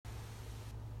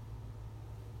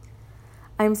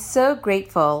I'm so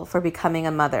grateful for becoming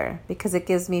a mother because it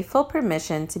gives me full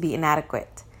permission to be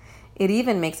inadequate. It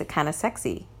even makes it kind of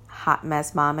sexy. Hot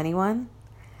mess mom, anyone?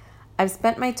 I've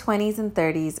spent my 20s and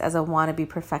 30s as a wannabe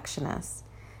perfectionist.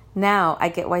 Now I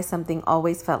get why something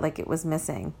always felt like it was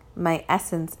missing. My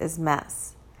essence is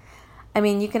mess. I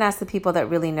mean, you can ask the people that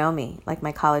really know me, like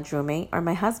my college roommate or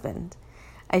my husband.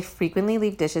 I frequently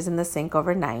leave dishes in the sink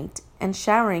overnight, and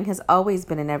showering has always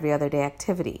been an every other day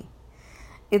activity.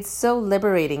 It's so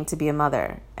liberating to be a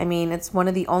mother. I mean, it's one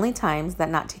of the only times that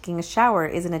not taking a shower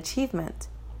is an achievement.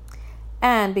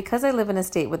 And because I live in a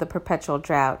state with a perpetual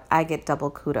drought, I get double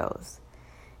kudos.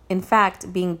 In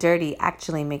fact, being dirty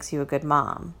actually makes you a good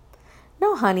mom.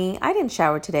 No, honey, I didn't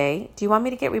shower today. Do you want me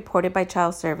to get reported by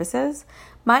child services?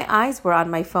 My eyes were on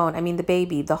my phone, the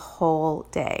baby, the whole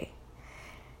day.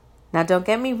 Now, don't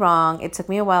get me wrong, it took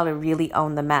me a while to really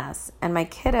own the mess, and my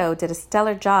kiddo did a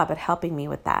stellar job at helping me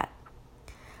with that.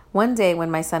 One day when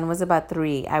my son was about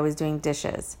 3, I was doing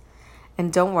dishes.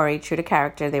 And don't worry, true to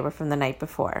character, they were from the night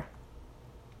before.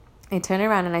 I turned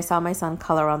around and I saw my son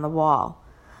color on the wall.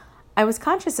 I was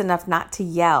conscious enough not to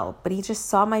yell, but he just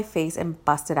saw my face and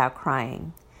busted out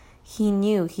crying. He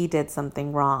knew he did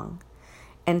something wrong.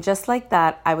 And just like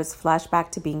that, I was flashed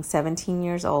back to being 17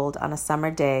 years old on a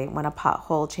summer day when a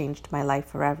pothole changed my life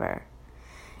forever.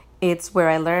 It's where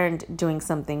I learned doing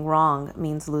something wrong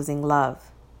means losing love.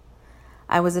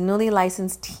 I was a newly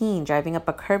licensed teen driving up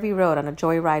a curvy road on a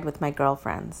joyride with my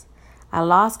girlfriends. I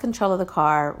lost control of the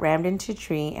car, rammed into a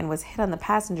tree, and was hit on the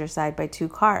passenger side by 2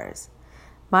 cars.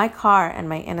 My car and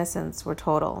my innocence were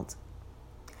totaled.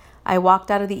 I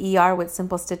walked out of the ER with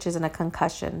simple stitches and a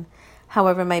concussion.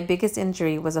 However, my biggest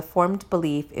injury was a formed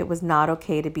belief it was not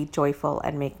okay to be joyful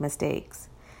and make mistakes.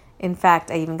 In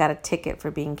fact, I even got a ticket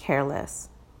for being careless.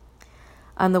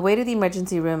 On the way to the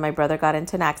emergency room, my brother got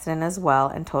into an accident as well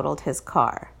and totaled his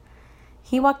car.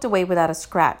 He walked away without a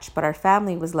scratch, but our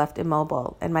family was left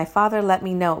immobile, and my father let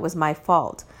me know it was my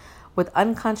fault, with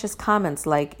unconscious comments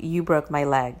like, "You broke my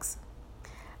legs."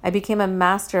 I became a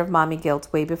master of mommy guilt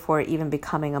way before even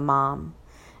becoming a mom.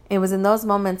 It was in those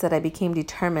moments that I became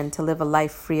determined to live a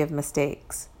life free of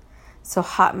mistakes. So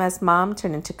hot mess mom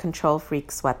turned into control freak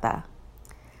Sweta.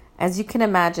 As you can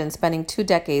imagine, spending 2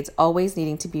 decades always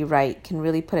needing to be right can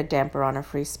really put a damper on a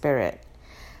free spirit.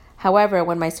 However,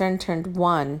 when my son turned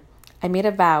 1, I made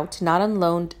a vow to not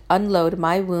unload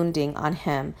my wounding on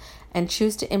him and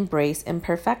choose to embrace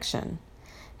imperfection.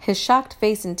 His shocked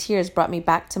face and tears brought me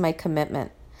back to my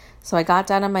commitment. So I got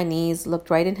down on my knees,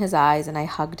 looked right in his eyes, and I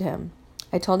hugged him.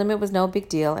 I told him it was no big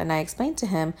deal, and I explained to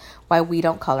him why we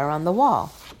don't color on the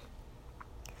wall.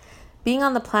 Being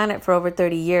on the planet for over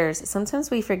 30 years,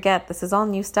 sometimes we forget this is all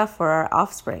new stuff for our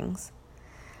offsprings.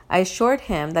 I assured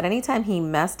him that anytime he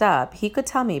messed up, he could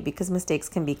tell me because mistakes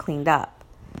can be cleaned up.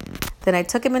 Then I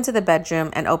took him into the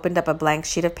bedroom and opened up a blank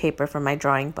sheet of paper from my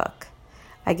drawing book.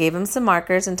 I gave him some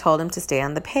markers and told him to stay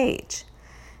on the page.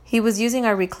 He was using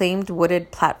our reclaimed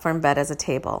wooded platform bed as a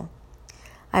table.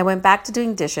 I went back to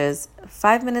doing dishes.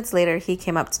 5 minutes later, he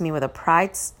came up to me with a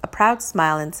proud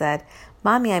smile and said,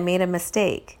 "Mommy, I made a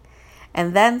mistake."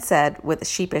 And then said with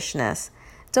sheepishness,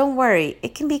 "Don't worry,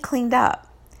 it can be cleaned up."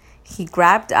 He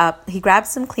grabbed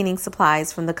some cleaning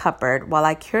supplies from the cupboard while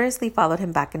I curiously followed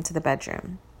him back into the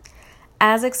bedroom.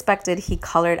 As expected, he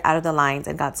colored out of the lines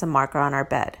and got some marker on our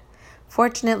bed.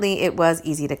 Fortunately, it was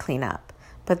easy to clean up,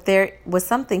 but there was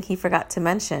something he forgot to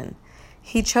mention.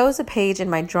 He chose a page in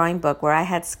my drawing book where I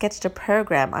had sketched a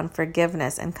program on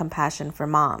forgiveness and compassion for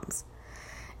moms.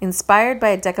 Inspired by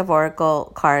a deck of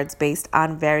oracle cards based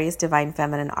on various divine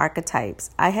feminine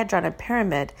archetypes, I had drawn a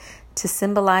pyramid to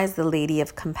symbolize the Lady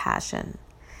of Compassion.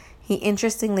 He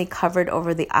interestingly covered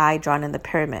over the eye drawn in the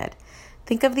pyramid.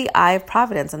 Think of the Eye of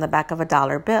Providence on the back of a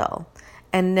dollar bill.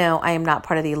 And no, I am not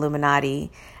part of the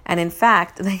Illuminati. And in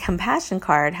fact, the compassion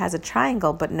card has a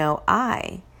triangle but no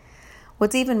eye.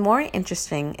 What's even more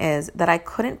interesting is that I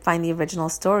couldn't find the original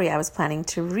story I was planning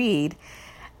to read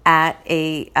at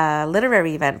a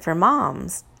literary event for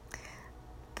moms.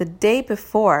 The day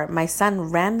before, my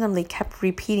son randomly kept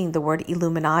repeating the word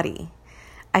Illuminati.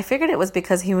 I figured it was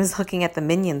because he was looking at the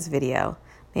Minions video.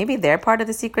 Maybe they're part of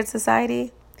the secret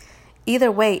society?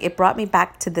 Either way, it brought me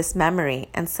back to this memory,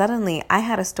 and suddenly I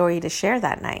had a story to share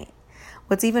that night.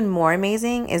 What's even more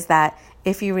amazing is that,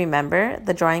 if you remember,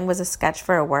 the drawing was a sketch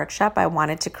for a workshop I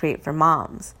wanted to create for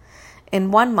moms.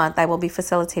 In 1 month, I will be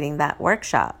facilitating that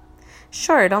workshop.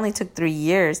 Sure, it only took 3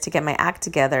 years to get my act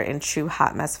together in true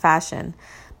hot mess fashion,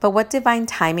 but what divine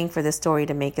timing for this story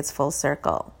to make its full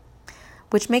circle.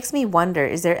 Which makes me wonder,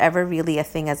 is there ever really a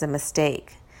thing as a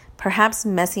mistake? Perhaps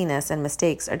messiness and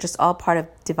mistakes are just all part of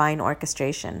divine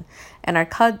orchestration, and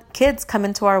our kids come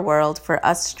into our world for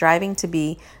us striving to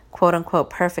be quote-unquote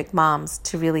perfect moms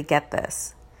to really get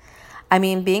this. I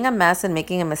mean, being a mess and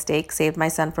making a mistake saved my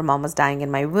son from almost dying in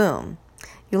my womb.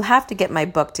 You'll have to get my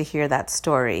book to hear that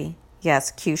story. Yes,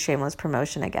 cue shameless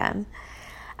promotion again.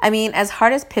 I mean, as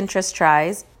hard as Pinterest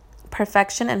tries,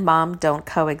 perfection and mom don't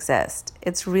coexist.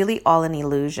 It's really all an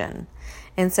illusion.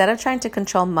 Instead of trying to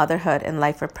control motherhood and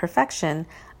life for perfection,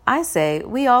 I say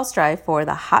we all strive for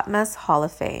the Hot Mess Hall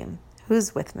of Fame.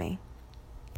 Who's with me?